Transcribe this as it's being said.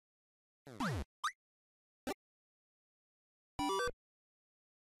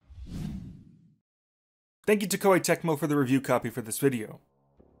Thank you to Koei Tecmo for the review copy for this video.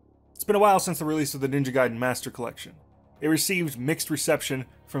 It's been a while since the release of the Ninja Gaiden Master Collection. It received mixed reception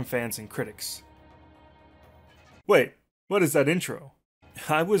from fans and critics. Wait, what is that intro?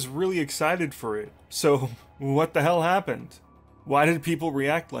 I was really excited for it, so what the hell happened? Why did people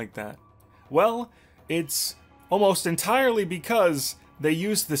react like that? Well, it's almost entirely because they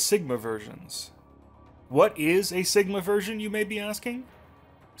used the Sigma versions. What is a Sigma version, you may be asking?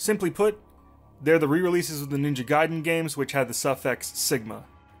 Simply put, they're the re-releases of the Ninja Gaiden games which had the suffix Sigma.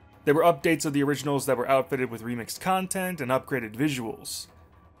 They were updates of the originals that were outfitted with remixed content and upgraded visuals.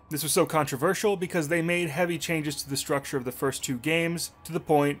 This was so controversial because they made heavy changes to the structure of the first two games to the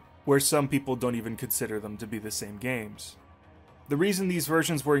point where some people don't even consider them to be the same games. The reason these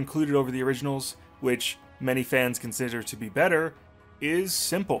versions were included over the originals, which many fans consider to be better, is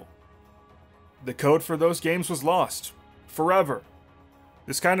simple. The code for those games was lost. Forever.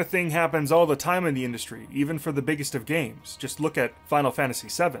 This kind of thing happens all the time in the industry, even for the biggest of games. Just look at Final Fantasy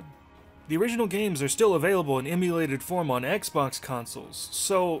VII. The original games are still available in emulated form on Xbox consoles,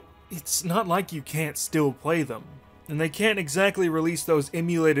 so it's not like you can't still play them. And they can't exactly release those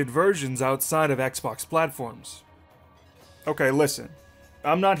emulated versions outside of Xbox platforms. Okay, listen.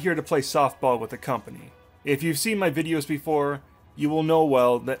 I'm not here to play softball with the company. If you've seen my videos before, you will know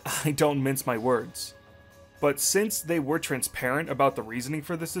well that I don't mince my words. But since they were transparent about the reasoning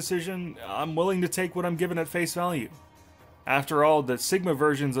for this decision, I'm willing to take what I'm given at face value. After all, the Sigma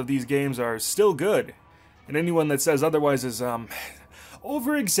versions of these games are still good, and anyone that says otherwise is,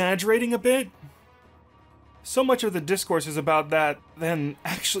 over-exaggerating a bit. So much of the discourse is about that than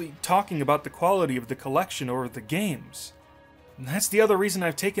actually talking about the quality of the collection or the games. And that's the other reason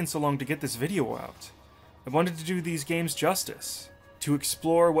I've taken so long to get this video out. I wanted to do these games justice, to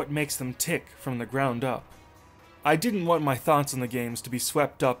explore what makes them tick from the ground up. I didn't want my thoughts on the games to be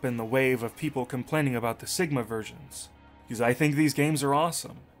swept up in the wave of people complaining about the Sigma versions, because I think these games are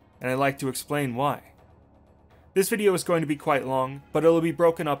awesome, and I'd like to explain why. This video is going to be quite long, but it'll be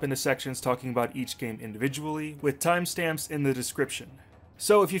broken up into sections talking about each game individually, with timestamps in the description.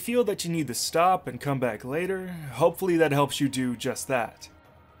 So if you feel that you need to stop and come back later, hopefully that helps you do just that.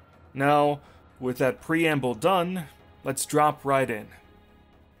 Now, with that preamble done, let's drop right in.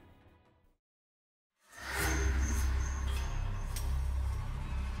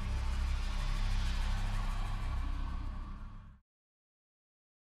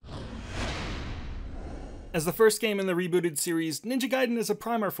 As the first game in the rebooted series, Ninja Gaiden is a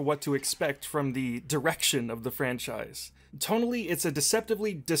primer for what to expect from the direction of the franchise. Tonally, it's a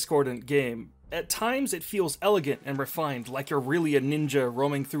deceptively discordant game. At times, it feels elegant and refined, like you're really a ninja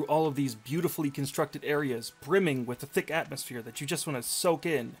roaming through all of these beautifully constructed areas, brimming with a thick atmosphere that you just want to soak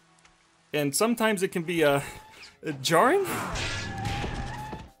in. And sometimes it can be, jarring?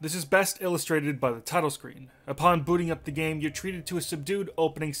 This is best illustrated by the title screen. Upon booting up the game, you're treated to a subdued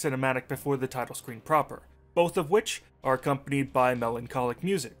opening cinematic before the title screen proper, both of which are accompanied by melancholic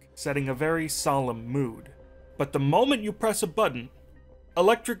music, setting a very solemn mood. But the moment you press a button,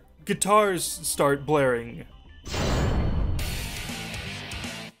 electric guitars start blaring.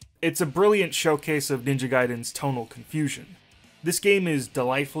 It's a brilliant showcase of Ninja Gaiden's tonal confusion. This game is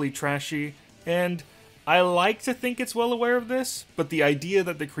delightfully trashy, and I like to think it's well aware of this, but the idea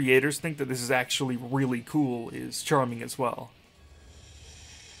that the creators think that this is actually really cool is charming as well.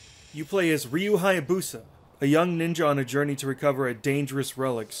 You play as Ryu Hayabusa, a young ninja on a journey to recover a dangerous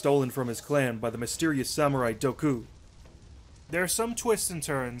relic stolen from his clan by the mysterious samurai Doku. There are some twists and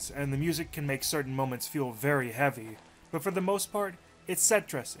turns, and the music can make certain moments feel very heavy, but for the most part, it's set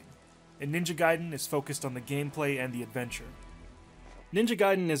dressing, and Ninja Gaiden is focused on the gameplay and the adventure. Ninja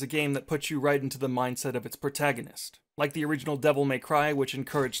Gaiden is a game that puts you right into the mindset of its protagonist. Like the original Devil May Cry, which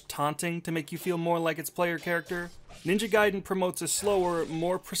encouraged taunting to make you feel more like its player character, Ninja Gaiden promotes a slower,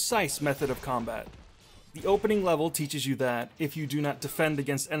 more precise method of combat. The opening level teaches you that, if you do not defend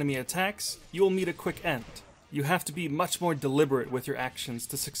against enemy attacks, you will meet a quick end. You have to be much more deliberate with your actions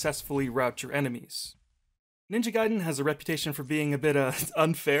to successfully rout your enemies. Ninja Gaiden has a reputation for being a bit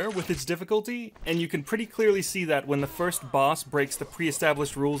unfair with its difficulty, and you can pretty clearly see that when the first boss breaks the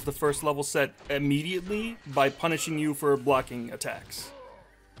pre-established rules the first level set immediately by punishing you for blocking attacks.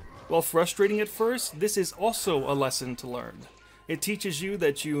 While frustrating at first, this is also a lesson to learn. It teaches you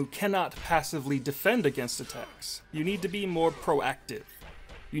that you cannot passively defend against attacks. You need to be more proactive.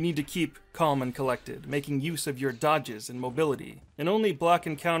 You need to keep calm and collected, making use of your dodges and mobility, and only block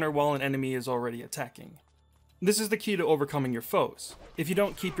and counter while an enemy is already attacking. This is the key to overcoming your foes. If you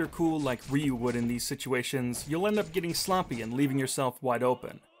don't keep your cool like Ryu would in these situations, you'll end up getting sloppy and leaving yourself wide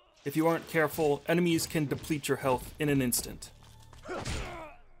open. If you aren't careful, enemies can deplete your health in an instant.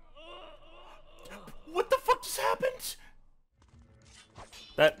 What the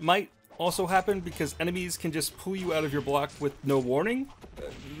That might also happen because enemies can just pull you out of your block with no warning.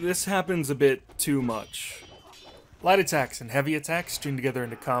 This happens a bit too much. Light attacks and heavy attacks string together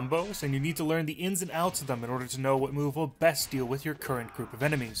into combos, and you need to learn the ins and outs of them in order to know what move will best deal with your current group of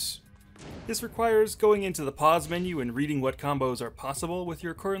enemies. This requires going into the pause menu and reading what combos are possible with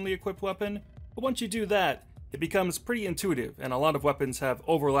your currently equipped weapon, but once you do that, it becomes pretty intuitive, and a lot of weapons have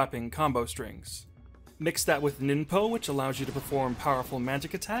overlapping combo strings. Mix that with Ninpo, which allows you to perform powerful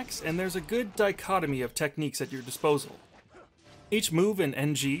magic attacks, and there's a good dichotomy of techniques at your disposal. Each move in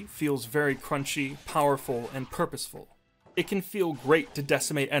NG feels very crunchy, powerful, and purposeful. It can feel great to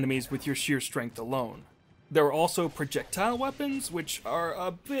decimate enemies with your sheer strength alone. There are also projectile weapons, which are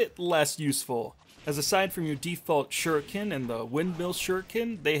a bit less useful, as aside from your default shuriken and the windmill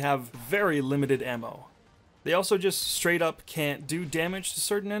shuriken, they have very limited ammo. They also just straight up can't do damage to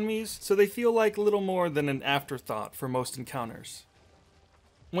certain enemies, so they feel like little more than an afterthought for most encounters.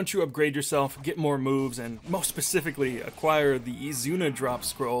 Once you upgrade yourself, get more moves, and most specifically acquire the Izuna drop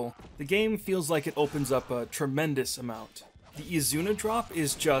scroll, the game feels like it opens up a tremendous amount. The Izuna drop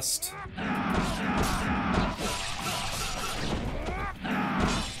is just...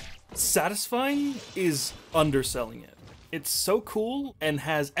 satisfying is underselling it. It's so cool and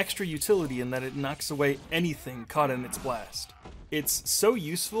has extra utility in that it knocks away anything caught in its blast. It's so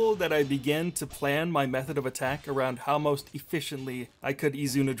useful that I began to plan my method of attack around how most efficiently I could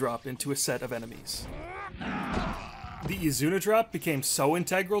Izuna drop into a set of enemies. The Izuna drop became so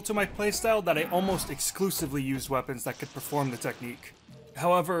integral to my playstyle that I almost exclusively used weapons that could perform the technique.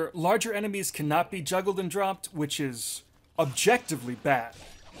 However, larger enemies cannot be juggled and dropped, which is objectively bad.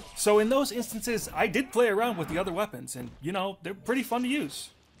 So in those instances, I did play around with the other weapons, and you know, they're pretty fun to use.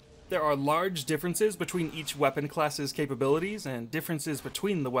 There are large differences between each weapon class's capabilities, and differences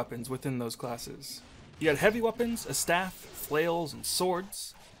between the weapons within those classes. You got heavy weapons, a staff, flails, and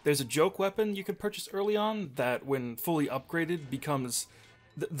swords. There's a joke weapon you can purchase early on that, when fully upgraded, becomes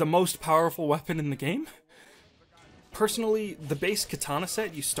the most powerful weapon in the game. Personally, the base katana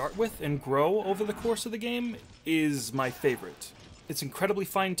set you start with and grow over the course of the game is my favorite. It's incredibly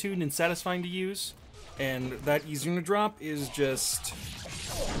fine-tuned and satisfying to use, and that Izuna drop is just...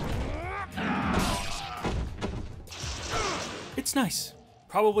 it's nice.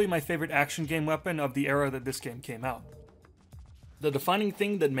 Probably my favorite action game weapon of the era that this game came out. The defining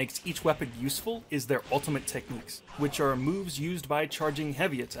thing that makes each weapon useful is their ultimate techniques, which are moves used by charging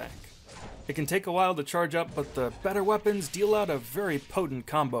heavy attack. It can take a while to charge up, but the better weapons deal out a very potent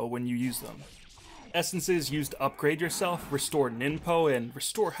combo when you use them. Essences used to upgrade yourself, restore Ninpo, and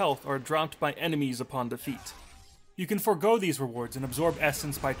restore health are dropped by enemies upon defeat. You can forego these rewards and absorb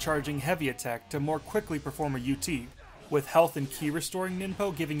essence by charging heavy attack to more quickly perform a UT, with health and ki restoring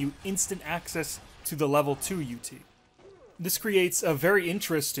Ninpo giving you instant access to the level 2 UT. This creates a very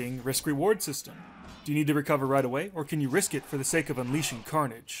interesting risk-reward system. Do you need to recover right away, or can you risk it for the sake of unleashing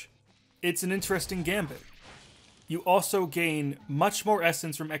carnage? It's an interesting gambit. You also gain much more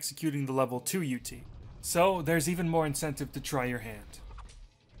essence from executing the level 2 UT, so there's even more incentive to try your hand.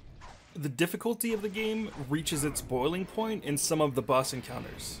 The difficulty of the game reaches its boiling point in some of the boss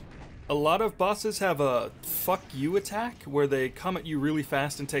encounters. A lot of bosses have a fuck you attack where they come at you really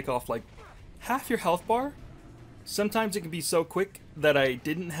fast and take off like half your health bar. Sometimes it can be so quick that I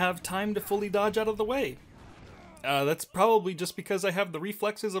didn't have time to fully dodge out of the way. That's probably just because I have the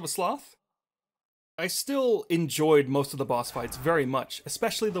reflexes of a sloth. I still enjoyed most of the boss fights very much,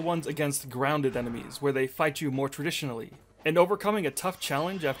 especially the ones against grounded enemies, where they fight you more traditionally, and overcoming a tough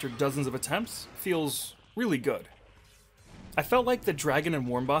challenge after dozens of attempts feels really good. I felt like the dragon and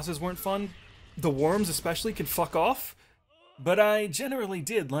worm bosses weren't fun, the worms especially can fuck off, but I generally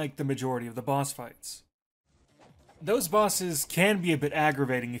did like the majority of the boss fights. Those bosses can be a bit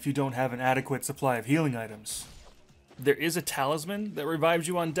aggravating if you don't have an adequate supply of healing items. There is a talisman that revives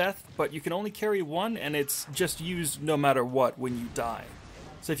you on death, but you can only carry one and it's just used no matter what when you die.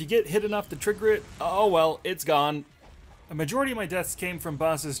 So if you get hit enough to trigger it, oh well, it's gone. A majority of my deaths came from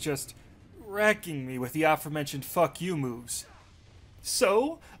bosses just wrecking me with the aforementioned fuck you moves.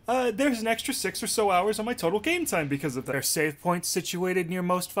 So, there's an extra 6 or so hours on my total game time because of that. There are save points situated near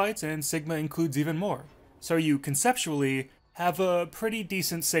most fights, and Sigma includes even more. So you conceptually have a pretty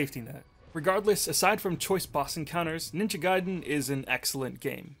decent safety net. Regardless, aside from choice boss encounters, Ninja Gaiden is an excellent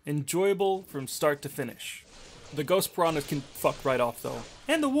game. Enjoyable from start to finish. The ghost piranhas can fuck right off though.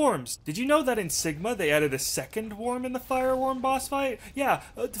 And the worms! Did you know that in Sigma they added a second worm in the fire worm boss fight? Yeah,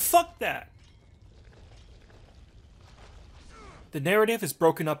 fuck that! The narrative is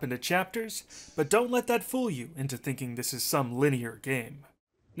broken up into chapters, but don't let that fool you into thinking this is some linear game.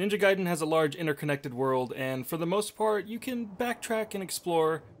 Ninja Gaiden has a large interconnected world, and for the most part, you can backtrack and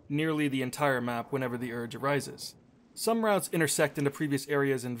explore nearly the entire map whenever the urge arises. Some routes intersect into previous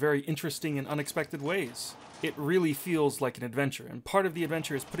areas in very interesting and unexpected ways. It really feels like an adventure, and part of the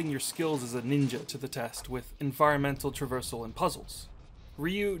adventure is putting your skills as a ninja to the test with environmental traversal and puzzles.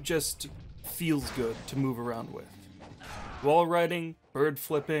 Ryu just feels good to move around with. Wall riding, bird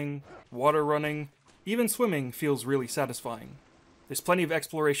flipping, water running, even swimming feels really satisfying. There's plenty of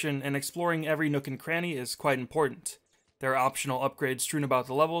exploration, and exploring every nook and cranny is quite important. There are optional upgrades strewn about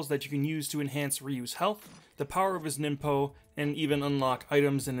the levels that you can use to enhance Ryu's health, the power of his ninpo, and even unlock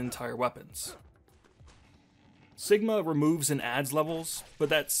items and entire weapons. Sigma removes and adds levels, but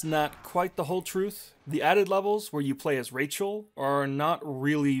that's not quite the whole truth. The added levels, where you play as Rachel, are not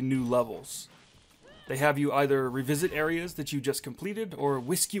really new levels. They have you either revisit areas that you just completed, or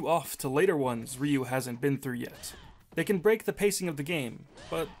whisk you off to later ones Ryu hasn't been through yet. They can break the pacing of the game,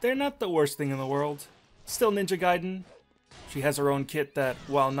 but they're not the worst thing in the world. Still Ninja Gaiden. She has her own kit that,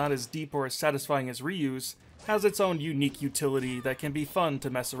 while not as deep or as satisfying as Ryu's, has its own unique utility that can be fun to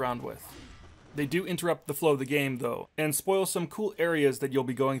mess around with. They do interrupt the flow of the game though, and spoil some cool areas that you'll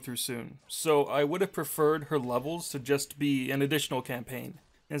be going through soon, so I would have preferred her levels to just be an additional campaign,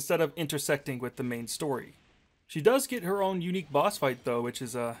 instead of intersecting with the main story. She does get her own unique boss fight though, which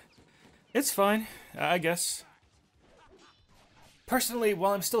is it's fine, I guess. Personally,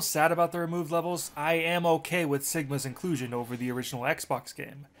 while I'm still sad about the removed levels, I am okay with Sigma's inclusion over the original Xbox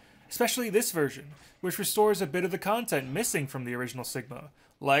game. Especially this version, which restores a bit of the content missing from the original Sigma,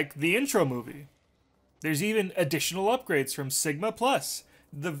 like the intro movie. There's even additional upgrades from Sigma Plus,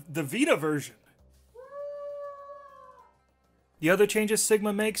 the Vita version. The other changes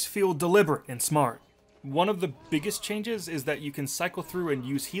Sigma makes feel deliberate and smart. One of the biggest changes is that you can cycle through and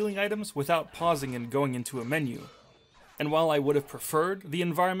use healing items without pausing and going into a menu. And while I would have preferred the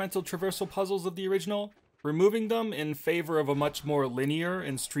environmental traversal puzzles of the original, removing them in favor of a much more linear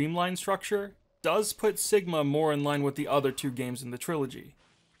and streamlined structure does put Sigma more in line with the other two games in the trilogy.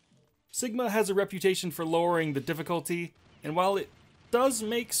 Sigma has a reputation for lowering the difficulty, and while it does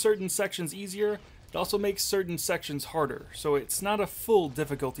make certain sections easier, it also makes certain sections harder, so it's not a full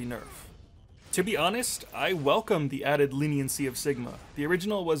difficulty nerf. To be honest, I welcome the added leniency of Sigma. The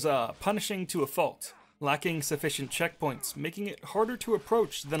original was punishing to a fault, lacking sufficient checkpoints, making it harder to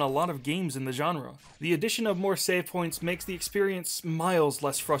approach than a lot of games in the genre. The addition of more save points makes the experience miles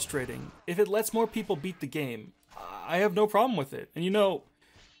less frustrating. If it lets more people beat the game, I have no problem with it. And you know,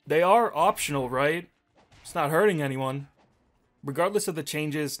 they are optional, right? It's not hurting anyone. Regardless of the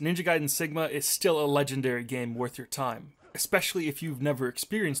changes, Ninja Gaiden Sigma is still a legendary game worth your time, especially if you've never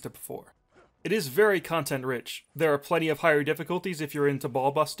experienced it before. It is very content-rich. There are plenty of higher difficulties if you're into ball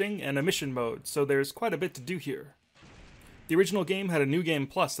busting, and a mission mode, so there's quite a bit to do here. The original game had a New Game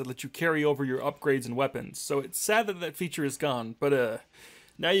Plus that lets you carry over your upgrades and weapons, so it's sad that that feature is gone, but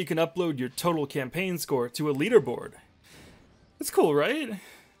now you can upload your total campaign score to a leaderboard. That's cool, right?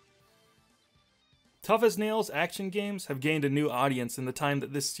 Tough as Nails action games have gained a new audience in the time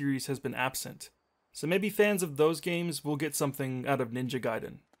that this series has been absent, so maybe fans of those games will get something out of Ninja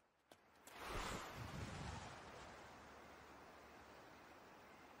Gaiden.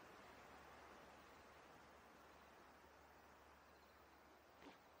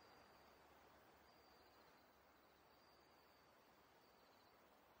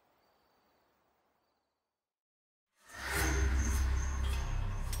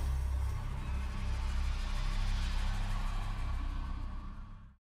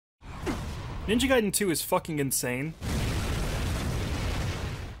 Ninja Gaiden 2 is fucking insane.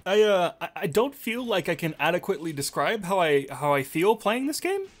 I don't feel like I can adequately describe how I feel playing this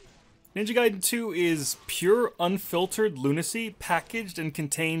game. Ninja Gaiden 2 is pure unfiltered lunacy packaged and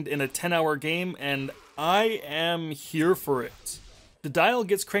contained in a 10-hour game, and I am here for it. The dial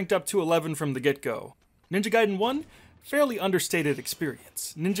gets cranked up to 11 from the get-go. Ninja Gaiden 1, fairly understated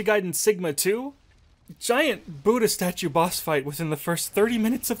experience. Ninja Gaiden Sigma 2, giant Buddha statue boss fight within the first 30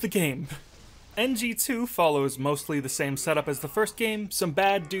 minutes of the game. NG2 follows mostly the same setup as the first game. Some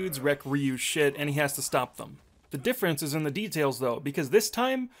bad dudes wreck Ryu's shit and he has to stop them. The difference is in the details though, because this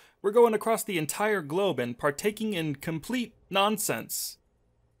time we're going across the entire globe and partaking in complete nonsense.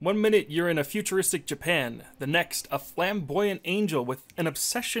 One minute you're in a futuristic Japan, the next a flamboyant angel with an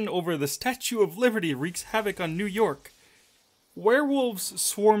obsession over the Statue of Liberty wreaks havoc on New York. Werewolves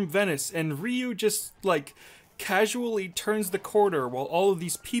swarm Venice and Ryu just like casually turns the corner while all of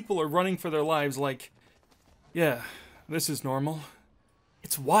these people are running for their lives like, yeah, this is normal.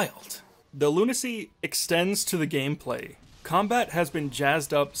 It's wild. The lunacy extends to the gameplay. Combat has been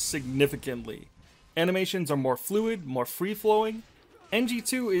jazzed up significantly. Animations are more fluid, more free-flowing,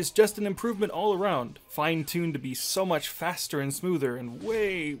 NG2 is just an improvement all around, fine-tuned to be so much faster and smoother and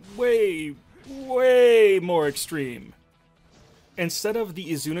way more extreme. Instead of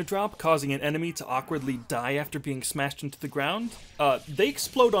the Izuna drop causing an enemy to awkwardly die after being smashed into the ground, they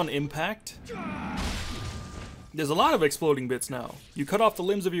explode on impact. There's a lot of exploding bits now. You cut off the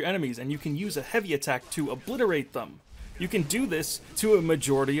limbs of your enemies and you can use a heavy attack to obliterate them. You can do this to a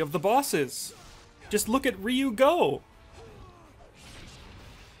majority of the bosses. Just look at Ryu go!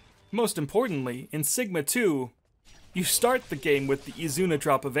 Most importantly, in Sigma 2, you start the game with the Izuna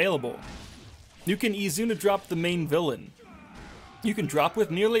drop available. You can Izuna drop the main villain. You can drop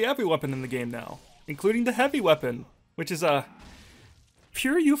with nearly every weapon in the game now, including the heavy weapon, which is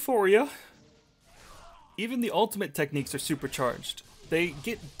pure euphoria. Even the ultimate techniques are supercharged. They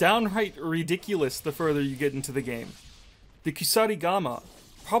get downright ridiculous the further you get into the game. The Kusarigama,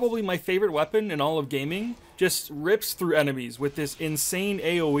 probably my favorite weapon in all of gaming, just rips through enemies with this insane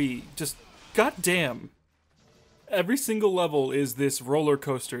AoE. Just goddamn. Every single level is this roller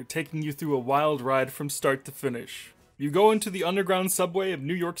coaster taking you through a wild ride from start to finish. You go into the underground subway of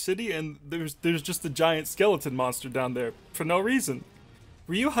New York City and there's just a giant skeleton monster down there for no reason.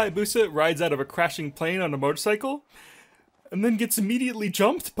 Ryu Hayabusa rides out of a crashing plane on a motorcycle and then gets immediately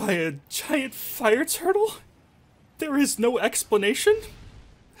jumped by a giant fire turtle? There is no explanation?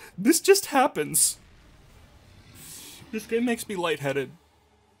 This just happens. This game makes me lightheaded.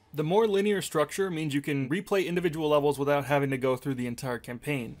 The more linear structure means you can replay individual levels without having to go through the entire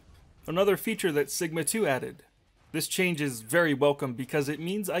campaign. Another feature that Sigma 2 added. This change is very welcome because it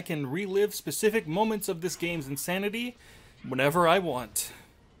means I can relive specific moments of this game's insanity whenever I want.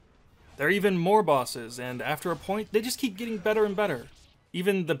 There are even more bosses, and after a point, they just keep getting better and better.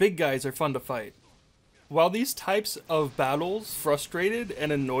 Even the big guys are fun to fight. While these types of battles frustrated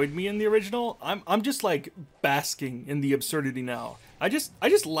and annoyed me in the original, I'm just like basking in the absurdity now. I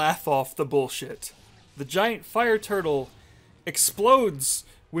just laugh off the bullshit. The giant fire turtle explodes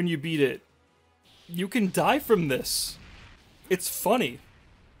when you beat it. You can die from this. It's funny.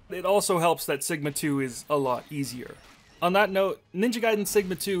 It also helps that Sigma 2 is a lot easier. On that note, Ninja Gaiden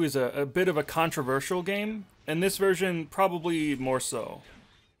Sigma 2 is a bit of a controversial game, and this version probably more so.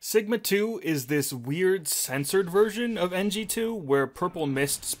 Sigma 2 is this weird censored version of NG2 where purple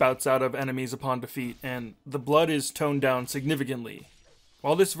mist spouts out of enemies upon defeat, and the blood is toned down significantly.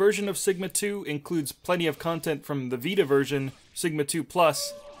 While this version of Sigma 2 includes plenty of content from the Vita version, Sigma 2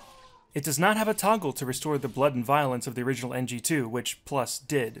 Plus, it does not have a toggle to restore the blood and violence of the original NG2, which Plus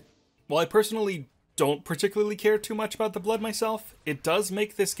did. While I personally don't particularly care too much about the blood myself, it does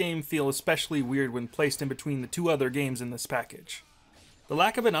make this game feel especially weird when placed in between the two other games in this package. The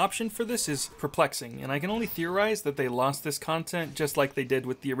lack of an option for this is perplexing, and I can only theorize that they lost this content just like they did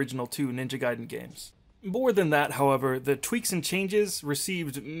with the original two Ninja Gaiden games. More than that, however, the tweaks and changes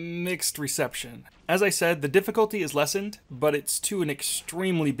received mixed reception. As I said, the difficulty is lessened, but it's to an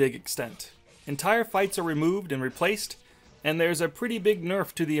extremely big extent. Entire fights are removed and replaced, and there's a pretty big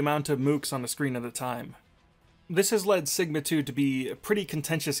nerf to the amount of mooks on the screen at a time. This has led Sigma 2 to be a pretty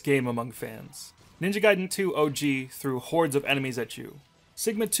contentious game among fans. Ninja Gaiden 2 OG threw hordes of enemies at you.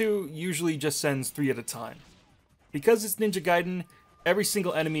 Sigma 2 usually just sends 3 at a time. Because it's Ninja Gaiden, every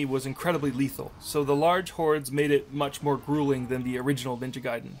single enemy was incredibly lethal, so the large hordes made it much more grueling than the original Ninja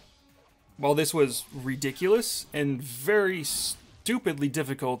Gaiden. While this was ridiculous and very stupidly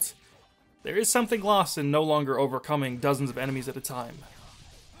difficult, there is something lost in no longer overcoming dozens of enemies at a time.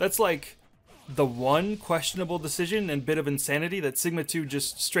 That's like the one questionable decision and bit of insanity that Sigma 2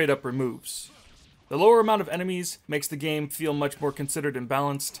 just straight up removes. The lower amount of enemies makes the game feel much more considered and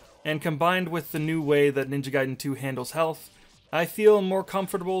balanced, and combined with the new way that Ninja Gaiden 2 handles health, I feel more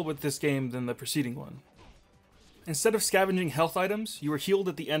comfortable with this game than the preceding one. Instead of scavenging health items, you are healed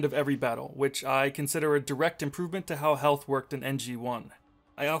at the end of every battle, which I consider a direct improvement to how health worked in NG1.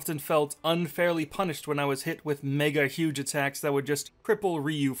 I often felt unfairly punished when I was hit with mega huge attacks that would just cripple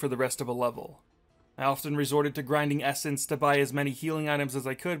Ryu for the rest of a level. I often resorted to grinding essence to buy as many healing items as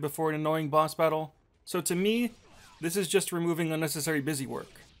I could before an annoying boss battle. So to me, this is just removing unnecessary busy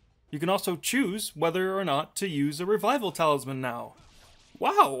work. You can also choose whether or not to use a revival talisman now.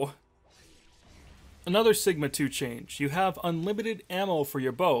 Wow! Another Sigma 2 change. You have unlimited ammo for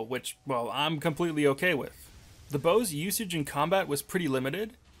your bow, which, well, I'm completely okay with. The bow's usage in combat was pretty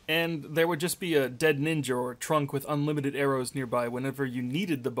limited, and there would just be a dead ninja or trunk with unlimited arrows nearby whenever you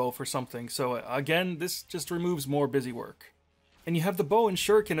needed the bow for something, so again, this just removes more busy work. And you have the bow and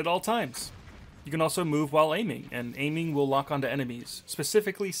shuriken at all times. You can also move while aiming, and aiming will lock onto enemies,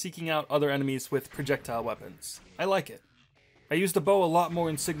 specifically seeking out other enemies with projectile weapons. I like it. I use the bow a lot more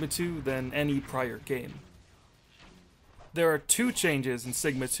in Sigma 2 than any prior game. There are two changes in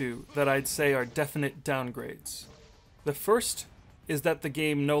Sigma 2 that I'd say are definite downgrades. The first is that the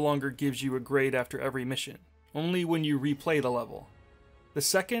game no longer gives you a grade after every mission, only when you replay the level. The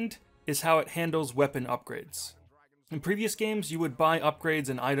second is how it handles weapon upgrades. In previous games, you would buy upgrades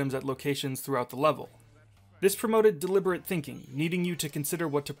and items at locations throughout the level. This promoted deliberate thinking, needing you to consider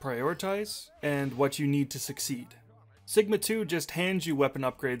what to prioritize and what you need to succeed. Sigma 2 just hands you weapon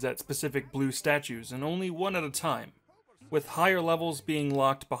upgrades at specific blue statues, and only one at a time, with higher levels being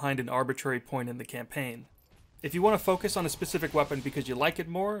locked behind an arbitrary point in the campaign. If you want to focus on a specific weapon because you like it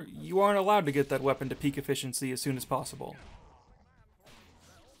more, you aren't allowed to get that weapon to peak efficiency as soon as possible.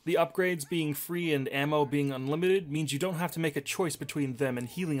 The upgrades being free and ammo being unlimited means you don't have to make a choice between them and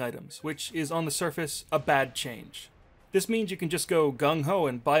healing items, which is on the surface a bad change. This means you can just go gung-ho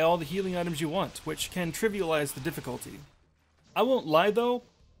and buy all the healing items you want, which can trivialize the difficulty. I won't lie though,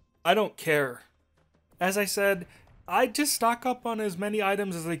 I don't care. As I said, I'd just stock up on as many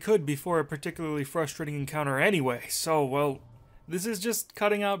items as I could before a particularly frustrating encounter anyway, so, well, this is just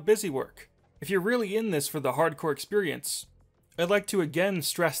cutting out busy work. If you're really in this for the hardcore experience, I'd like to again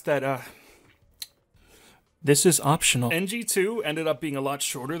stress that, this is optional. NG2 ended up being a lot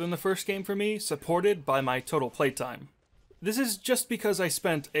shorter than the first game for me, supported by my total playtime. This is just because I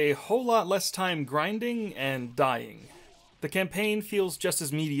spent a whole lot less time grinding and dying. The campaign feels just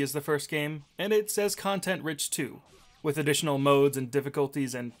as meaty as the first game, and it's as content-rich too, with additional modes and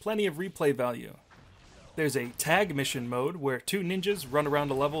difficulties and plenty of replay value. There's a tag mission mode where two ninjas run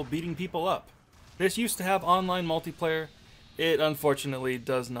around a level beating people up. This used to have online multiplayer. It unfortunately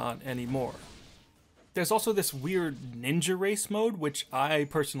does not anymore. There's also this weird ninja race mode, which I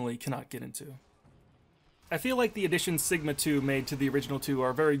personally cannot get into. I feel like the additions Sigma 2 made to the original 2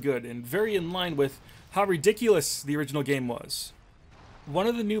 are very good and very in line with how ridiculous the original game was. One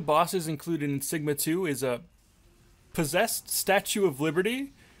of the new bosses included in Sigma 2 is a possessed Statue of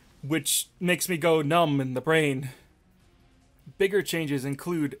Liberty, which makes me go numb in the brain. Bigger changes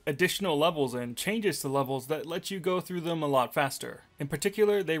include additional levels and changes to levels that let you go through them a lot faster. In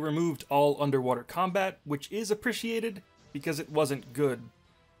particular, they removed all underwater combat, which is appreciated because it wasn't good.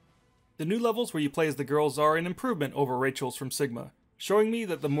 The new levels where you play as the girls are an improvement over Rachel's from Sigma, showing me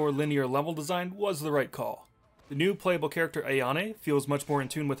that the more linear level design was the right call. The new playable character Ayane feels much more in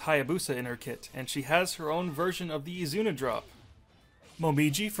tune with Hayabusa in her kit, and she has her own version of the Izuna drop.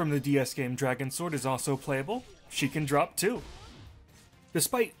 Momiji from the DS game Dragon Sword is also playable. She can drop too.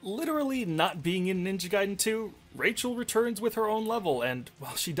 Despite literally not being in Ninja Gaiden 2, Rachel returns with her own level, and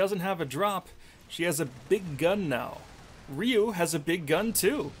while she doesn't have a drop, she has a big gun now. Ryu has a big gun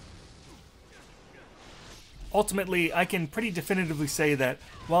too. Ultimately, I can pretty definitively say that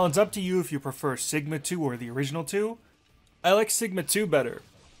while it's up to you if you prefer Sigma 2 or the original 2, I like Sigma 2 better,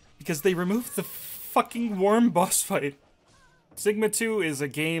 because they removed the fucking worm boss fight. Sigma 2 is a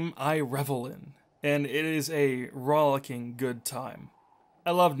game I revel in, and it is a rollicking good time.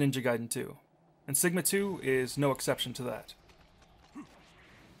 I love Ninja Gaiden 2, and Sigma 2 is no exception to that.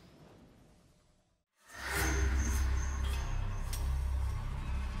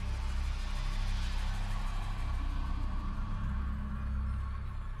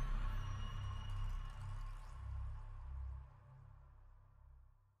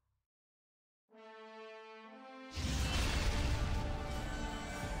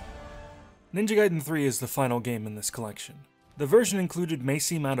 Ninja Gaiden 3 is the final game in this collection. The version included may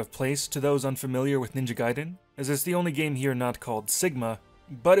seem out of place to those unfamiliar with Ninja Gaiden, as it's the only game here not called Sigma,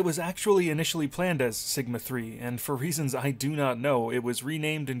 but it was actually initially planned as Sigma 3, and for reasons I do not know, it was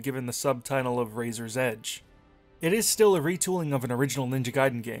renamed and given the subtitle of Razor's Edge. It is still a retooling of an original Ninja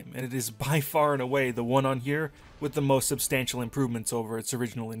Gaiden game, and it is by far and away the one on here with the most substantial improvements over its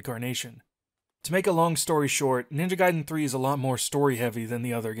original incarnation. To make a long story short, Ninja Gaiden 3 is a lot more story-heavy than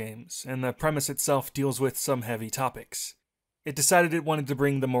the other games, and the premise itself deals with some heavy topics. It decided it wanted to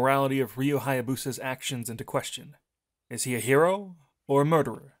bring the morality of Ryo Hayabusa's actions into question. Is he a hero or a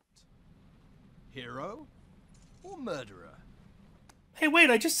murderer? Hero or murderer? Hey wait,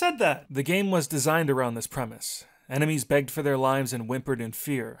 I just said that! The game was designed around this premise. Enemies begged for their lives and whimpered in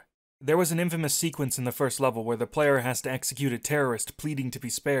fear. There was an infamous sequence in the first level where the player has to execute a terrorist pleading to be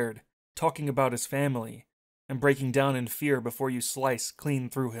spared, talking about his family, and breaking down in fear before you slice clean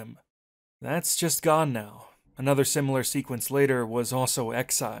through him. That's just gone now. Another similar sequence later was also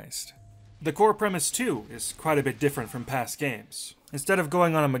excised. The core premise too is quite a bit different from past games. Instead of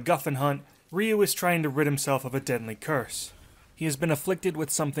going on a MacGuffin hunt, Ryu is trying to rid himself of a deadly curse. He has been afflicted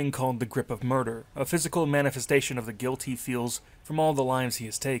with something called the grip of murder, a physical manifestation of the guilt he feels from all the lives he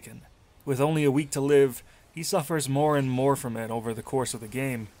has taken. With only a week to live, he suffers more and more from it over the course of the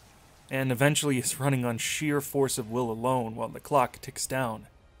game. and eventually is running on sheer force of will alone while the clock ticks down.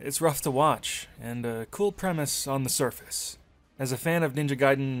 It's rough to watch, and a cool premise on the surface. As a fan of Ninja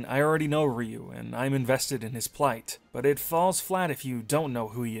Gaiden, I already know Ryu, and I'm invested in his plight, but it falls flat if you don't know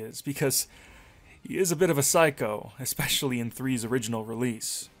who he is, because he is a bit of a psycho, especially in 3's original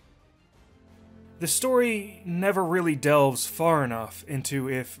release. The story never really delves far enough into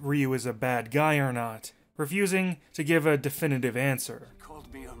if Ryu is a bad guy or not, refusing to give a definitive answer. He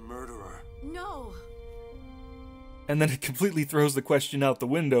called me a murderer. No! And then it completely throws the question out the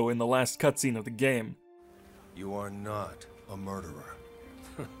window in the last cutscene of the game. You are not a murderer.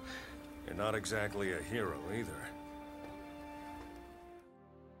 You're not exactly a hero either.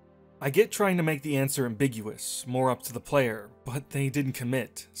 I get trying to make the answer ambiguous, more up to the player, but they didn't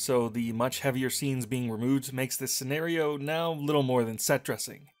commit, so the much heavier scenes being removed makes this scenario now little more than set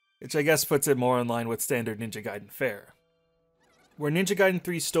dressing, which I guess puts it more in line with standard Ninja Gaiden fare. Where Ninja Gaiden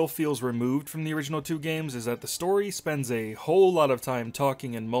 3 still feels removed from the original 2 games is that the story spends a whole lot of time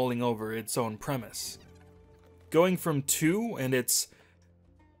talking and mulling over its own premise. Going from 2 and its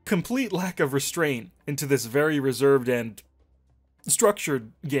complete lack of restraint into this very reserved and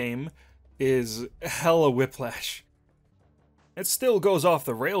structured game is hella whiplash. It still goes off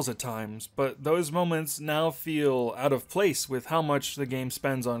the rails at times, but those moments now feel out of place with how much the game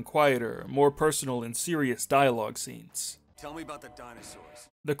spends on quieter, more personal and serious dialogue scenes. Tell me about the dinosaurs.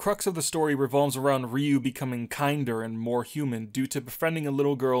 The crux of the story revolves around Ryu becoming kinder and more human due to befriending a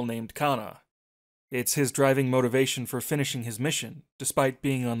little girl named Kana. It's his driving motivation for finishing his mission, despite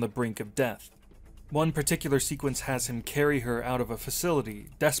being on the brink of death. One particular sequence has him carry her out of a facility,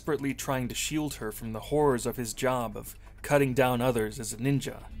 desperately trying to shield her from the horrors of his job of cutting down others as a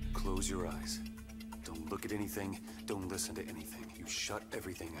ninja. Close your eyes. Don't look at anything, don't listen to anything. You shut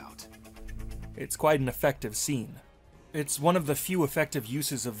everything out. It's quite an effective scene. It's one of the few effective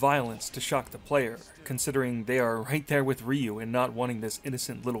uses of violence to shock the player, considering they are right there with Ryu and not wanting this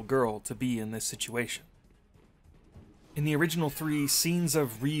innocent little girl to be in this situation. In the original 3, scenes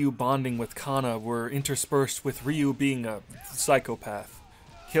of Ryu bonding with Kana were interspersed with Ryu being a psychopath,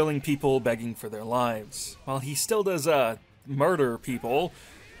 killing people begging for their lives. While he still does, murder people,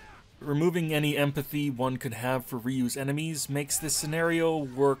 removing any empathy one could have for Ryu's enemies makes this scenario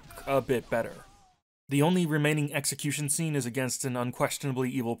work a bit better. The only remaining execution scene is against an unquestionably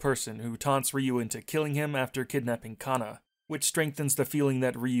evil person who taunts Ryu into killing him after kidnapping Kana, which strengthens the feeling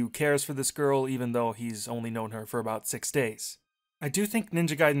that Ryu cares for this girl even though he's only known her for about 6 days. I do think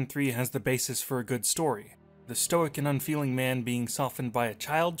Ninja Gaiden 3 has the basis for a good story. The stoic and unfeeling man being softened by a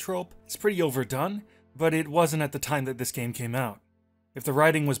child trope is pretty overdone, but it wasn't at the time that this game came out. If the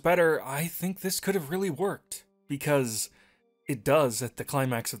writing was better, I think this could have really worked, because it does at the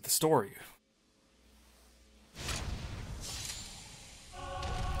climax of the story.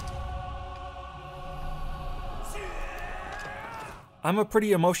 I'm a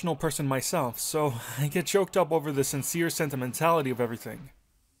pretty emotional person myself, so I get choked up over the sincere sentimentality of everything.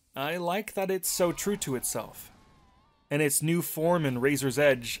 I like that it's so true to itself. And its new form in Razor's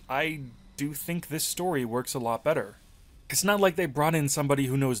Edge, I do think this story works a lot better. It's not like they brought in somebody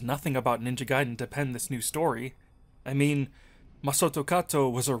who knows nothing about Ninja Gaiden to pen this new story. I mean, Masato Kato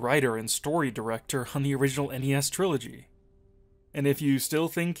was a writer and story director on the original NES trilogy. And if you still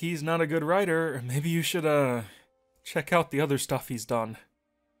think he's not a good writer, maybe you should, check out the other stuff he's done.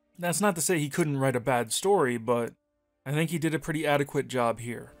 That's not to say he couldn't write a bad story, but I think he did a pretty adequate job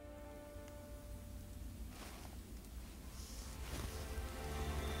here.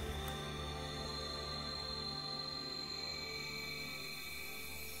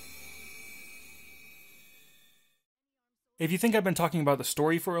 If you think I've been talking about the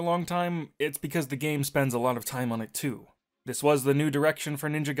story for a long time, it's because the game spends a lot of time on it too. This was the new direction for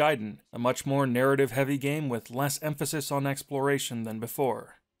Ninja Gaiden, a much more narrative-heavy game with less emphasis on exploration than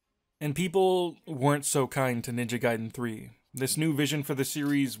before. And people weren't so kind to Ninja Gaiden 3. This new vision for the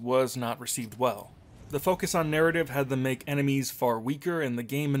series was not received well. The focus on narrative had them make enemies far weaker and the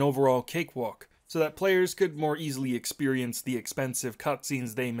game an overall cakewalk, so that players could more easily experience the expensive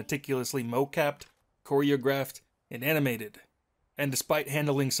cutscenes they meticulously mocapped, choreographed, and animated. And despite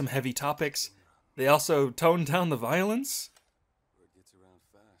handling some heavy topics, they also toned down the violence?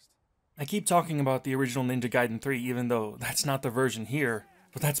 I keep talking about the original Ninja Gaiden 3 even though that's not the version here,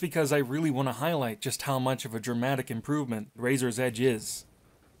 but that's because I really want to highlight just how much of a dramatic improvement Razor's Edge is.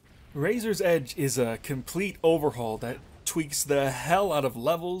 Razor's Edge is a complete overhaul that tweaks the hell out of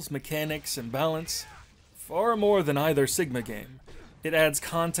levels, mechanics, and balance, far more than either Sigma game. It adds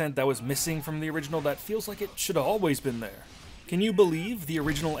content that was missing from the original that feels like it should have always been there. Can you believe the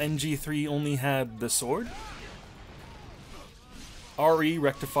original NG3 only had the sword? RE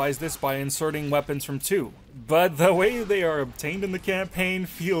rectifies this by inserting weapons from 2, but the way they are obtained in the campaign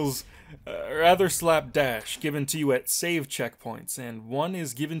feels rather slapdash, given to you at save checkpoints, and one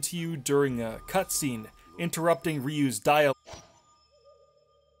is given to you during a cutscene, interrupting Ryu's dialogue.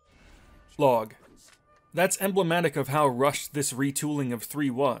 That's emblematic of how rushed this retooling of 3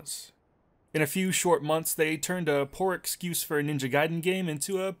 was. In a few short months, they turned a poor excuse for a Ninja Gaiden game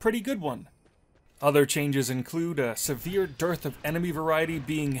into a pretty good one. Other changes include a severe dearth of enemy variety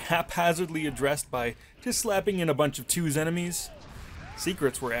being haphazardly addressed by just slapping in a bunch of 2's enemies.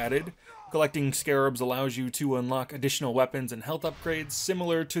 Secrets were added. Collecting scarabs allows you to unlock additional weapons and health upgrades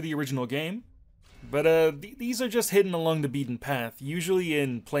similar to the original game. But these are just hidden along the beaten path, usually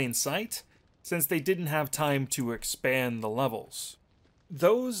in plain sight, since they didn't have time to expand the levels.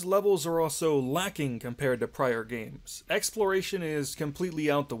 Those levels are also lacking compared to prior games. Exploration is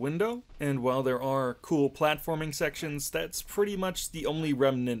completely out the window, and while there are cool platforming sections, that's pretty much the only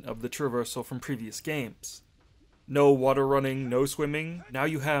remnant of the traversal from previous games. No water running, no swimming. Now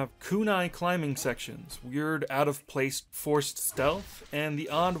you have kunai climbing sections, weird out-of-place forced stealth, and the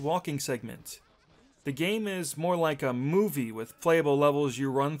odd walking segment. The game is more like a movie with playable levels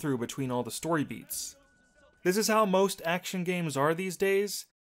you run through between all the story beats. This is how most action games are these days,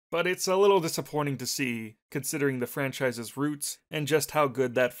 but it's a little disappointing to see, considering the franchise's roots and just how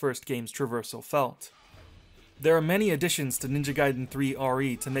good that first game's traversal felt. There are many additions to Ninja Gaiden 3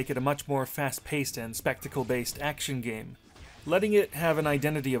 RE to make it a much more fast-paced and spectacle-based action game, letting it have an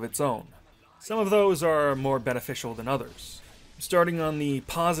identity of its own. Some of those are more beneficial than others. Starting on the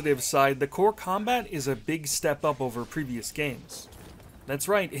positive side, the core combat is a big step up over previous games. That's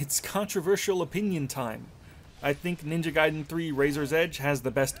right, it's controversial opinion time. I think Ninja Gaiden 3 Razor's Edge has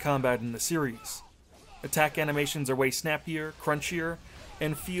the best combat in the series. Attack animations are way snappier, crunchier,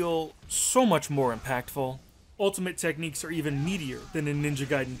 and feel so much more impactful. Ultimate techniques are even meatier than in Ninja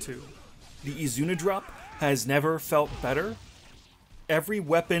Gaiden 2. The Izuna drop has never felt better. Every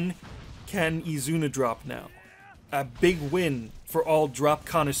weapon can Izuna drop now. A big win for all drop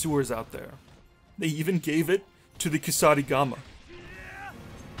connoisseurs out there. They even gave it to the Kusarigama.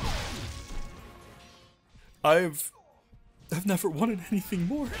 I've never wanted anything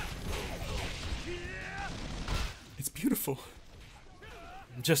more. It's beautiful.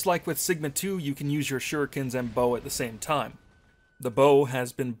 Just like with Sigma 2, you can use your shurikens and bow at the same time. The bow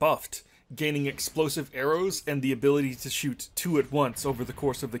has been buffed, gaining explosive arrows and the ability to shoot 2 at once over the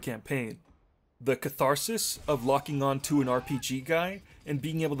course of the campaign. The catharsis of locking on to an RPG guy and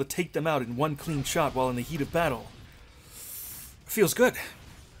being able to take them out in one clean shot while in the heat of battle feels good.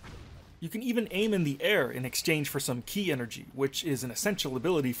 You can even aim in the air in exchange for some ki energy, which is an essential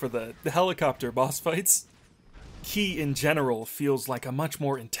ability for the helicopter boss fights. Ki in general feels like a much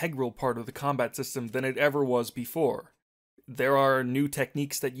more integral part of the combat system than it ever was before. There are new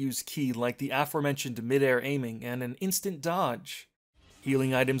techniques that use ki, like the aforementioned mid-air aiming and an instant dodge.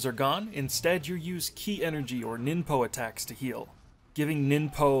 Healing items are gone, instead you use ki energy or ninpo attacks to heal, giving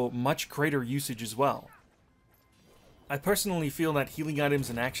ninpo much greater usage as well. I personally feel that healing items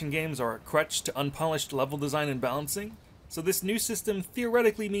in action games are a crutch to unpolished level design and balancing, so this new system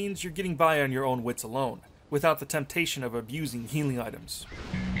theoretically means you're getting by on your own wits alone, without the temptation of abusing healing items.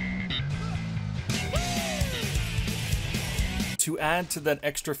 To add to that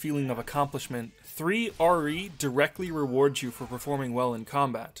extra feeling of accomplishment, 3 RE directly rewards you for performing well in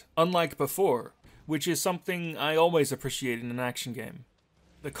combat, unlike before, which is something I always appreciate in an action game.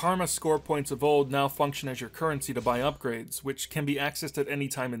 The karma score points of old now function as your currency to buy upgrades, which can be accessed at any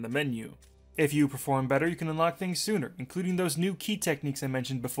time in the menu. If you perform better, you can unlock things sooner, including those new key techniques I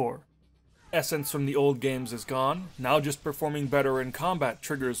mentioned before. Essence from the old games is gone, now just performing better in combat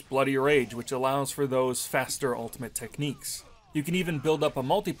triggers Bloody Rage, which allows for those faster ultimate techniques. You can even build up a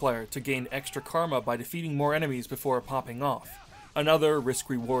multiplayer to gain extra karma by defeating more enemies before popping off. Another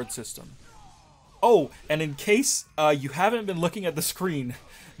risk-reward system. Oh, and in case you haven't been looking at the screen,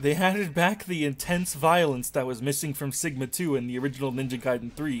 they added back the intense violence that was missing from Sigma 2 in the original Ninja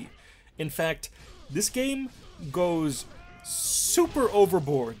Gaiden 3. In fact, this game goes super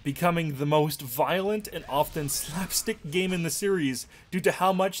overboard, becoming the most violent and often slapstick game in the series due to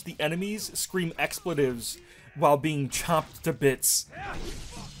how much the enemies scream expletives while being chopped to bits.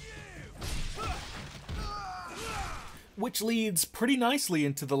 Which leads pretty nicely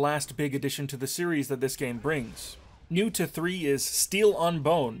into the last big addition to the series that this game brings. New to 3 is Steel on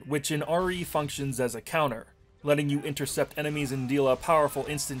Bone, which in RE functions as a counter, letting you intercept enemies and deal a powerful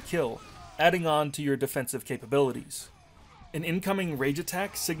instant kill, adding on to your defensive capabilities. An incoming rage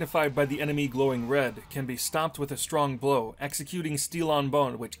attack, signified by the enemy glowing red, can be stopped with a strong blow, executing Steel on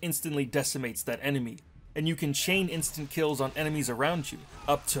Bone, which instantly decimates that enemy. and you can chain instant kills on enemies around you,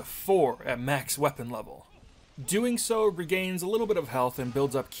 up to 4 at max weapon level. Doing so regains a little bit of health and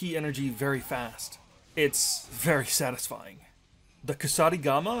builds up ki energy very fast. It's very satisfying. The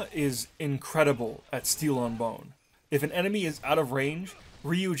Kusarigama is incredible at Steel on Bone. If an enemy is out of range,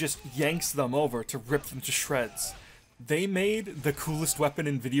 Ryu just yanks them over to rip them to shreds. They made the coolest weapon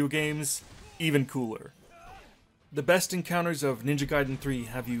in video games even cooler. The best encounters of Ninja Gaiden 3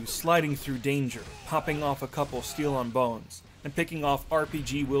 have you sliding through danger, popping off a couple Steel on Bones, and picking off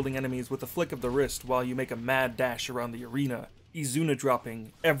RPG-wielding enemies with a flick of the wrist while you make a mad dash around the arena, Izuna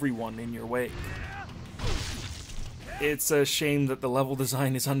dropping everyone in your wake. It's a shame that the level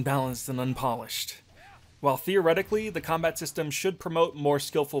design is unbalanced and unpolished. While theoretically the combat system should promote more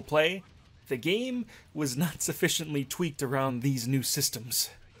skillful play, the game was not sufficiently tweaked around these new systems.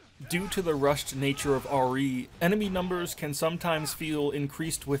 Due to the rushed nature of RE, enemy numbers can sometimes feel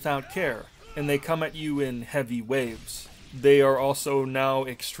increased without care, and they come at you in heavy waves. They are also now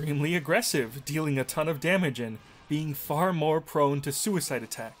extremely aggressive, dealing a ton of damage and being far more prone to suicide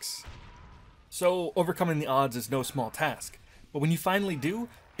attacks. So overcoming the odds is no small task, but when you finally do,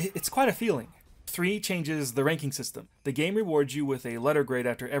 it's quite a feeling. 3 changes the ranking system. The game rewards you with a letter grade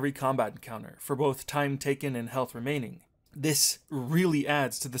after every combat encounter, for both time taken and health remaining. This really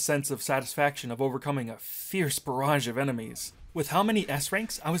adds to the sense of satisfaction of overcoming a fierce barrage of enemies. With how many S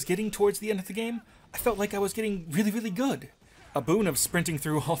ranks I was getting towards the end of the game, I felt like I was getting really good. A boon of sprinting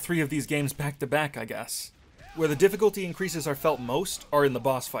through all 3 of these games back to back, I guess. Where the difficulty increases are felt most are in the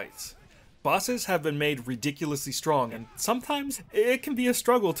boss fights. Bosses have been made ridiculously strong, and sometimes it can be a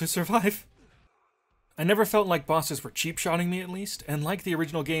struggle to survive. I never felt like bosses were cheap-shotting me, at least, and like the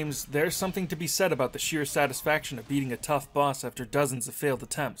original games, there's something to be said about the sheer satisfaction of beating a tough boss after dozens of failed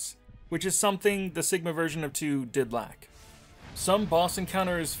attempts, which is something the Sigma version of 2 did lack. Some boss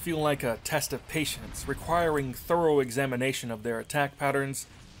encounters feel like a test of patience, requiring thorough examination of their attack patterns,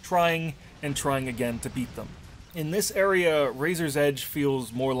 trying and trying again to beat them. In this area, Razor's Edge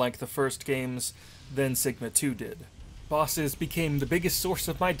feels more like the first games than Sigma 2 did. Bosses became the biggest source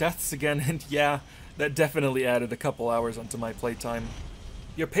of my deaths again, and yeah, that definitely added a couple hours onto my playtime.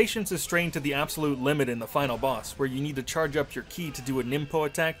 Your patience is strained to the absolute limit in the final boss, where you need to charge up your ki to do a Nimpo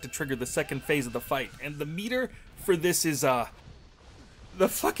attack to trigger the second phase of the fight, and the meter for this is, the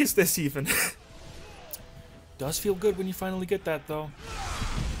fuck is this even? Does feel good when you finally get that, though.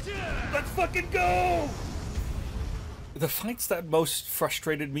 Let's fucking go! The fights that most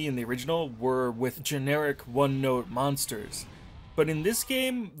frustrated me in the original were with generic one-note monsters. But in this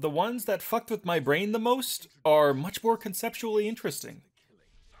game, the ones that fucked with my brain the most are much more conceptually interesting.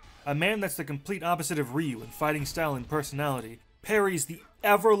 A man that's the complete opposite of Ryu in fighting style and personality parries the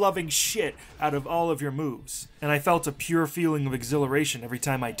ever-loving shit out of all of your moves, and I felt a pure feeling of exhilaration every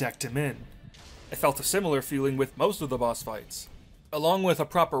time I decked him in. I felt a similar feeling with most of the boss fights. Along with a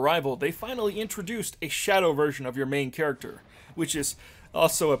proper rival, they finally introduced a shadow version of your main character, which is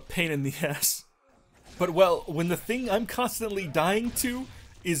also a pain in the ass. But well, when the thing I'm constantly dying to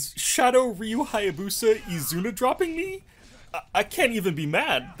is Shadow Ryu Hayabusa Izuna dropping me, I can't even be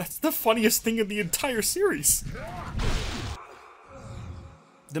mad. That's the funniest thing in the entire series.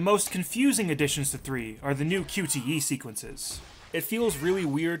 The most confusing additions to 3 are the new QTE sequences. It feels really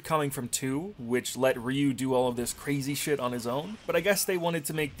weird coming from 2, which let Ryu do all of this crazy shit on his own, but I guess they wanted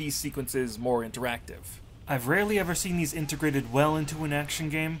to make these sequences more interactive. I've rarely ever seen these integrated well into an action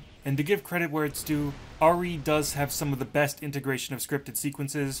game, and to give credit where it's due, RE does have some of the best integration of scripted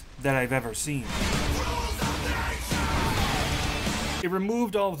sequences that I've ever seen. It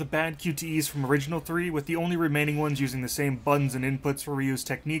removed all of the bad QTEs from original 3, with the only remaining ones using the same buttons and inputs for Ryu's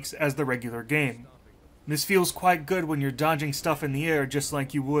techniques as the regular game. This feels quite good when you're dodging stuff in the air just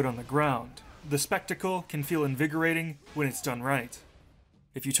like you would on the ground. The spectacle can feel invigorating when it's done right.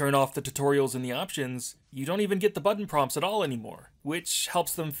 If you turn off the tutorials and the options, you don't even get the button prompts at all anymore, which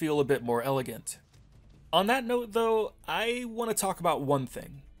helps them feel a bit more elegant. On that note though, I want to talk about one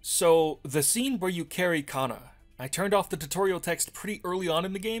thing. So, the scene where you carry Kana. I turned off the tutorial text pretty early on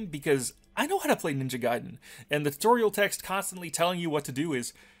in the game because I know how to play Ninja Gaiden, and the tutorial text constantly telling you what to do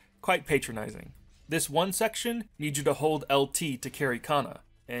is quite patronizing. This one section needs you to hold LT to carry Kana,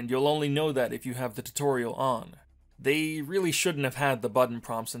 and you'll only know that if you have the tutorial on. They really shouldn't have had the button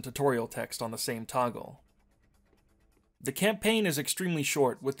prompts and tutorial text on the same toggle. The campaign is extremely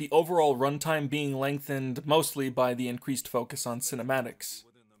short, with the overall runtime being lengthened mostly by the increased focus on cinematics.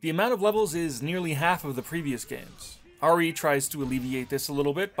 The amount of levels is nearly half of the previous games. RE tries to alleviate this a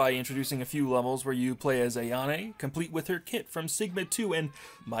little bit by introducing a few levels where you play as Ayane, complete with her kit from Sigma 2, and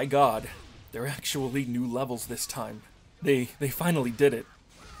my god, they're actually new levels this time. They finally did it.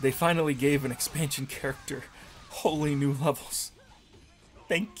 They finally gave an expansion character wholly new levels.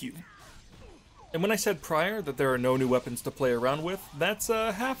 Thank you. And when I said prior that there are no new weapons to play around with, that's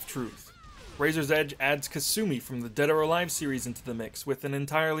a half-truth. Razor's Edge adds Kasumi from the Dead or Alive series into the mix with an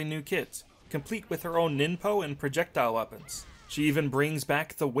entirely new kit, complete with her own ninpo and projectile weapons. She even brings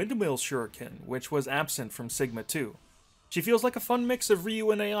back the Windmill Shuriken, which was absent from Sigma 2. She feels like a fun mix of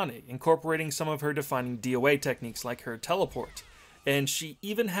Ryu and Ayane, incorporating some of her defining DOA techniques like her teleport. And she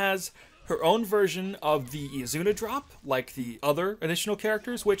even has her own version of the Izuna drop, like the other additional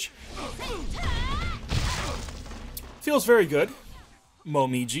characters, which feels very good.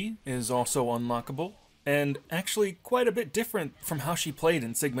 Momiji is also unlockable, and actually quite a bit different from how she played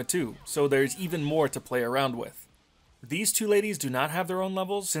in Sigma 2, so there's even more to play around with. These two ladies do not have their own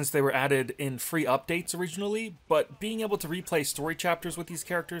levels since they were added in free updates originally, but being able to replay story chapters with these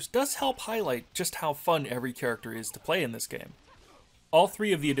characters does help highlight just how fun every character is to play in this game. All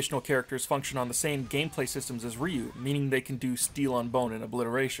three of the additional characters function on the same gameplay systems as Ryu, meaning they can do Steel on Bone and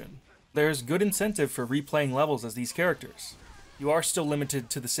Obliteration. There's good incentive for replaying levels as these characters. You are still limited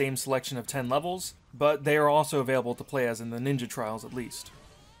to the same selection of 10 levels, but they are also available to play as in the Ninja Trials at least.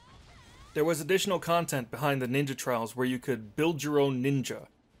 There was additional content behind the Ninja Trials where you could build your own ninja,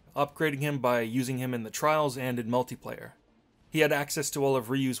 upgrading him by using him in the trials and in multiplayer. He had access to all of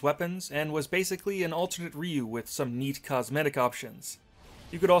Ryu's weapons, and was basically an alternate Ryu with some neat cosmetic options.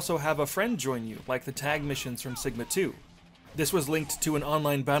 You could also have a friend join you, like the tag missions from Sigma 2. This was linked to an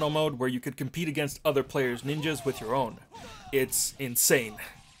online battle mode where you could compete against other players' ninjas with your own. It's insane.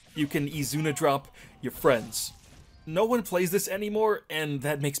 You can Izuna drop your friends. No one plays this anymore, and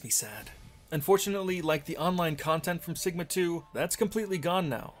that makes me sad. Unfortunately, like the online content from Sigma 2, that's completely gone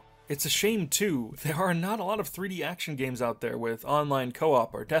now. It's a shame too, there are not a lot of 3D action games out there with online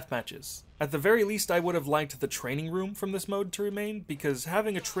co-op or deathmatches. At the very least, I would have liked the training room from this mode to remain, because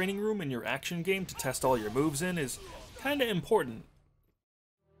having a training room in your action game to test all your moves in is kinda important.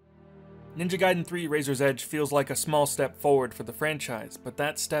 Ninja Gaiden 3 Razor's Edge feels like a small step forward for the franchise, but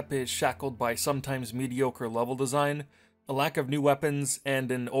that step is shackled by sometimes mediocre level design, a lack of new weapons,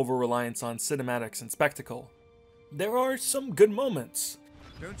 and an over-reliance on cinematics and spectacle. There are some good moments.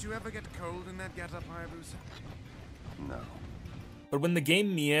 Don't you ever get cold in that getup, Hayabusa? No. But when the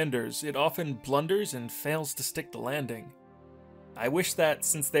game meanders, it often blunders and fails to stick the landing. I wish that,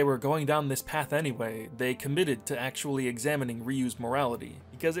 since they were going down this path anyway, they committed to actually examining Ryu's morality,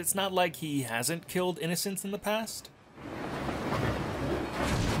 because it's not like he hasn't killed innocents in the past.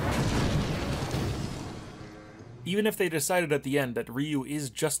 Even if they decided at the end that Ryu is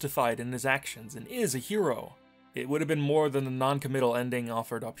justified in his actions and is a hero, it would have been more than the non-committal ending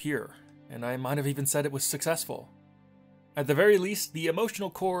offered up here, and I might have even said it was successful. At the very least, the emotional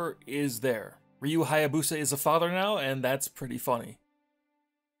core is there. Ryu Hayabusa is a father now, and that's pretty funny.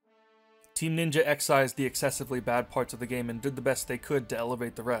 Team Ninja excised the excessively bad parts of the game and did the best they could to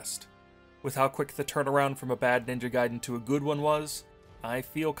elevate the rest. With how quick the turnaround from a bad Ninja Gaiden to a good one was, I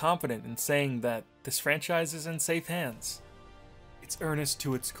feel confident in saying that this franchise is in safe hands. It's earnest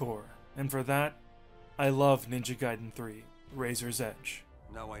to its core, and for that, I love Ninja Gaiden 3, Razor's Edge.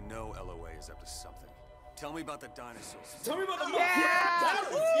 Now I know LOA is up to something. Tell me about the dinosaurs. Tell me about the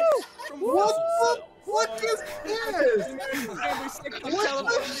What is this? What the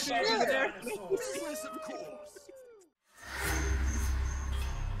Yes, of course.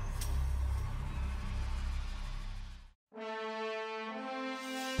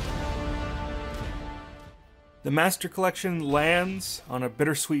 The Master Collection lands on a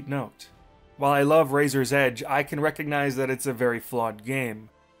bittersweet note. While I love Razor's Edge, I can recognize that it's a very flawed game.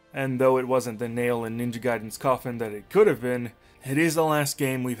 And though it wasn't the nail in Ninja Gaiden's coffin that it could have been, it is the last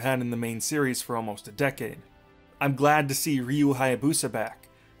game we've had in the main series for almost a decade. I'm glad to see Ryu Hayabusa back,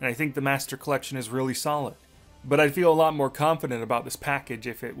 and I think the Master Collection is really solid. But I'd feel a lot more confident about this package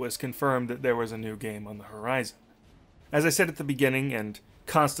if it was confirmed that there was a new game on the horizon. As I said at the beginning, and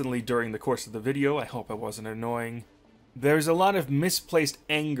constantly during the course of the video, I hope I wasn't annoying, there's a lot of misplaced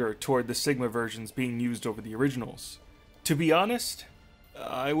anger toward the Sigma versions being used over the originals. To be honest,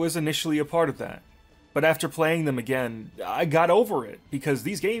 I was initially a part of that. But after playing them again, I got over it, because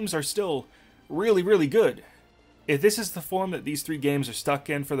these games are still really, really good. If this is the form that these three games are stuck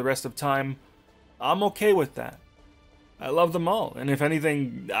in for the rest of time, I'm okay with that. I love them all, and if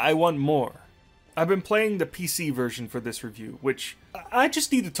anything, I want more. I've been playing the PC version for this review, which I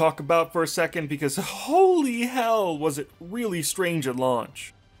just need to talk about for a second because holy hell was it really strange at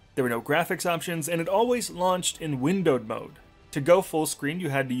launch. There were no graphics options, and it always launched in windowed mode. To go full screen, you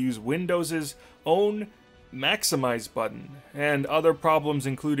had to use Windows' own maximize button, and other problems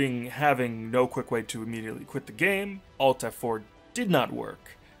including having no quick way to immediately quit the game, Alt F4 did not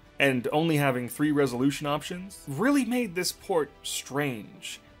work, and only having 3 resolution options really made this port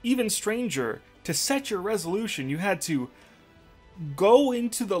strange. Even stranger, to set your resolution, you had to go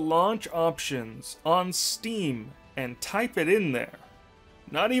into the launch options on Steam and type it in there.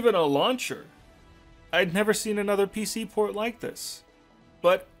 Not even a launcher. I'd never seen another PC port like this.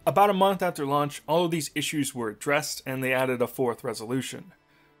 But about a month after launch, all of these issues were addressed and they added a 4th resolution.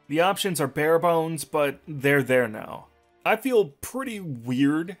 The options are bare bones, but they're there now. I feel pretty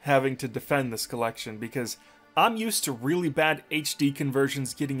weird having to defend this collection because I'm used to really bad HD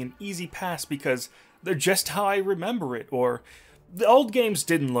conversions getting an easy pass because they're just how I remember it, or the old games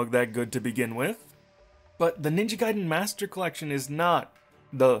didn't look that good to begin with. But the Ninja Gaiden Master Collection is not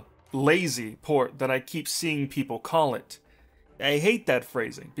the lazy port that I keep seeing people call it. I hate that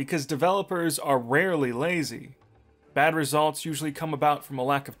phrasing because developers are rarely lazy. Bad results usually come about from a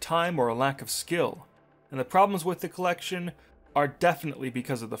lack of time or a lack of skill, and the problems with the collection are definitely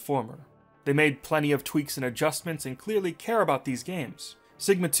because of the former. They made plenty of tweaks and adjustments and clearly care about these games.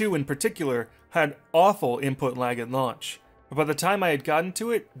 Sigma 2 in particular had awful input lag at launch, but by the time I had gotten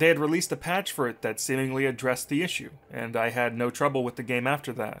to it, they had released a patch for it that seemingly addressed the issue, and I had no trouble with the game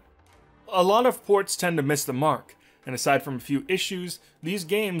after that. A lot of ports tend to miss the mark, and aside from a few issues, these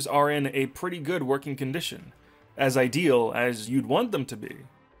games are in a pretty good working condition, as ideal as you'd want them to be.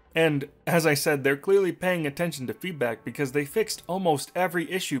 And, as I said, they're clearly paying attention to feedback because they fixed almost every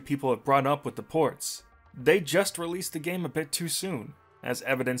issue people have brought up with the ports. They just released the game a bit too soon, as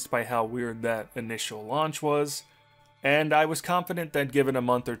evidenced by how weird that initial launch was, and I was confident that given a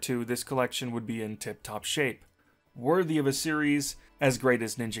month or two, this collection would be in tip-top shape, worthy of a series as great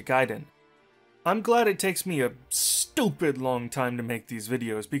as Ninja Gaiden. I'm glad it takes me a stupid long time to make these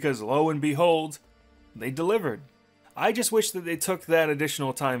videos because lo and behold, they delivered. I just wish that they took that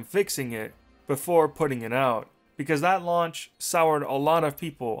additional time fixing it before putting it out, because that launch soured a lot of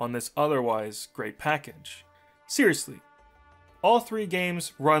people on this otherwise great package. Seriously, all 3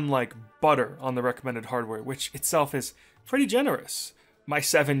 games run like butter on the recommended hardware, which itself is pretty generous. My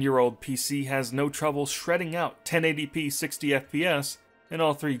 7-year-old PC has no trouble shredding out 1080p 60fps in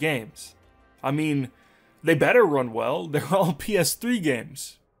all 3 games. I mean, they better run well, they're all PS3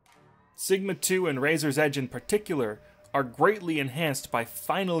 games. Sigma 2 and Razor's Edge in particular are greatly enhanced by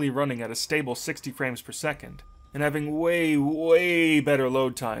finally running at a stable 60 frames per second, and having way better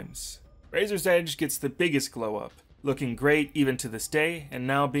load times. Razor's Edge gets the biggest glow up, looking great even to this day, and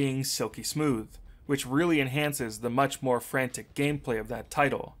now being silky smooth, which really enhances the much more frantic gameplay of that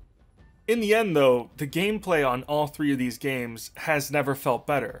title. In the end though, the gameplay on all 3 of these games has never felt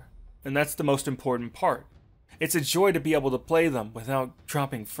better, and that's the most important part. It's a joy to be able to play them without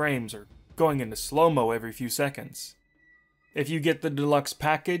dropping frames or going into slow-mo every few seconds. If you get the deluxe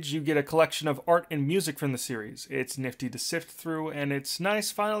package, you get a collection of art and music from the series. It's nifty to sift through, and it's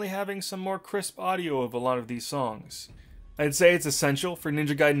nice finally having some more crisp audio of a lot of these songs. I'd say it's essential for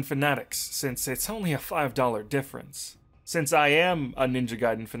Ninja Gaiden fanatics, since it's only a $5 difference. Since I am a Ninja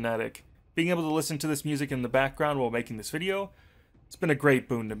Gaiden fanatic, being able to listen to this music in the background while making this video, it's been a great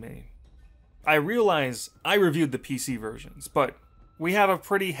boon to me. I realize I reviewed the PC versions, but we have a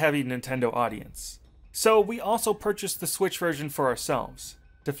pretty heavy Nintendo audience. So we also purchased the Switch version for ourselves.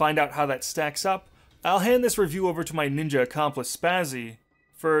 To find out how that stacks up, I'll hand this review over to my ninja accomplice Spazzy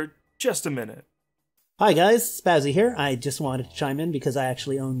for just a minute. Hi guys, Spazzy here. I just wanted to chime in because I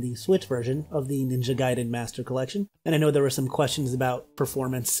actually own the Switch version of the Ninja Gaiden Master Collection, and I know there were some questions about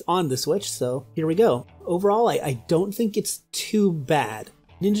performance on the Switch, so here we go. Overall, I don't think it's too bad.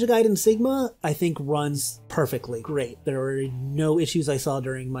 Ninja Gaiden Sigma, I think, runs perfectly great. There were no issues I saw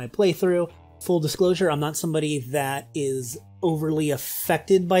during my playthrough. Full disclosure, I'm not somebody that is overly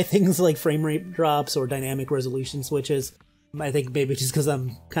affected by things like frame rate drops or dynamic resolution switches. I think maybe just because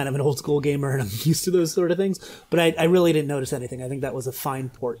I'm kind of an old school gamer and I'm used to those sort of things, but I really didn't notice anything. I think that was a fine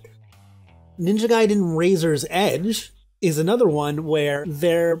port. Ninja Gaiden Razor's Edge is another one where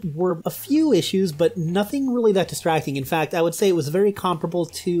there were a few issues, but nothing really that distracting. In fact, I would say it was very comparable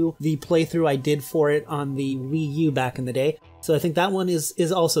to the playthrough I did for it on the Wii U back in the day. So I think that one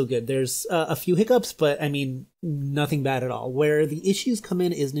is also good. There's a few hiccups, but I mean, nothing bad at all. Where the issues come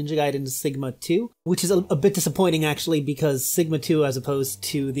in is Ninja Gaiden Sigma 2, which is a bit disappointing actually, because Sigma 2, as opposed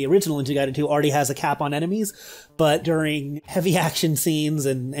to the original Ninja Gaiden 2, already has a cap on enemies. But during heavy action scenes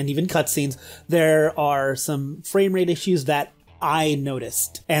and even cutscenes, there are some frame rate issues that I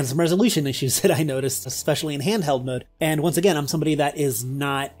noticed, and some resolution issues that I noticed, especially in handheld mode. And once again, I'm somebody that is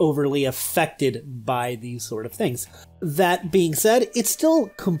not overly affected by these sort of things. That being said, it's still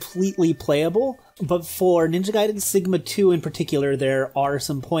completely playable, but for Ninja Gaiden Sigma 2 in particular, there are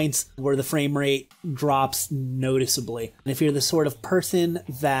some points where the frame rate drops noticeably. And if you're the sort of person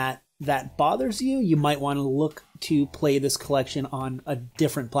that bothers you, you might want to look to play this collection on a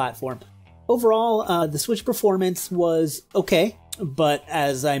different platform. Overall, the Switch performance was okay, but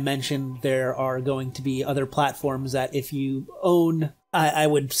as I mentioned, there are going to be other platforms that if you own, I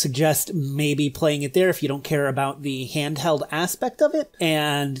would suggest maybe playing it there if you don't care about the handheld aspect of it,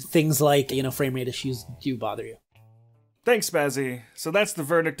 and things like, frame rate issues do bother you. Thanks, Spazzy. So that's the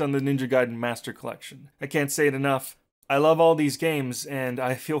verdict on the Ninja Gaiden Master Collection. I can't say it enough. I love all these games, and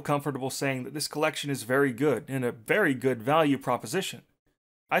I feel comfortable saying that this collection is very good and a very good value proposition.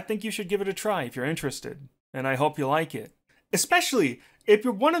 I think you should give it a try if you're interested, and I hope you like it. Especially if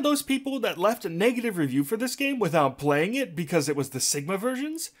you're one of those people that left a negative review for this game without playing it because it was the Sigma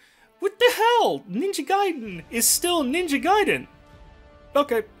versions. What the hell? Ninja Gaiden is still Ninja Gaiden.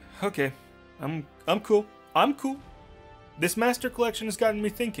 Okay. I'm cool. This Master Collection has gotten me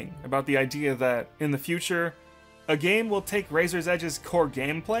thinking about the idea that, in the future, a game will take Razor's Edge's core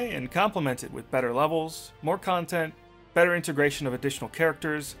gameplay and complement it with better levels, more content, better integration of additional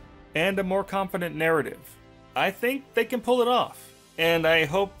characters, and a more confident narrative. I think they can pull it off, and I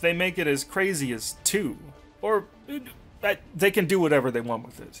hope they make it as crazy as 2, or they can do whatever they want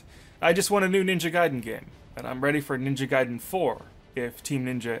with it. I just want a new Ninja Gaiden game, and I'm ready for Ninja Gaiden 4 if Team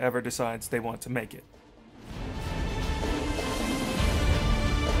Ninja ever decides they want to make it.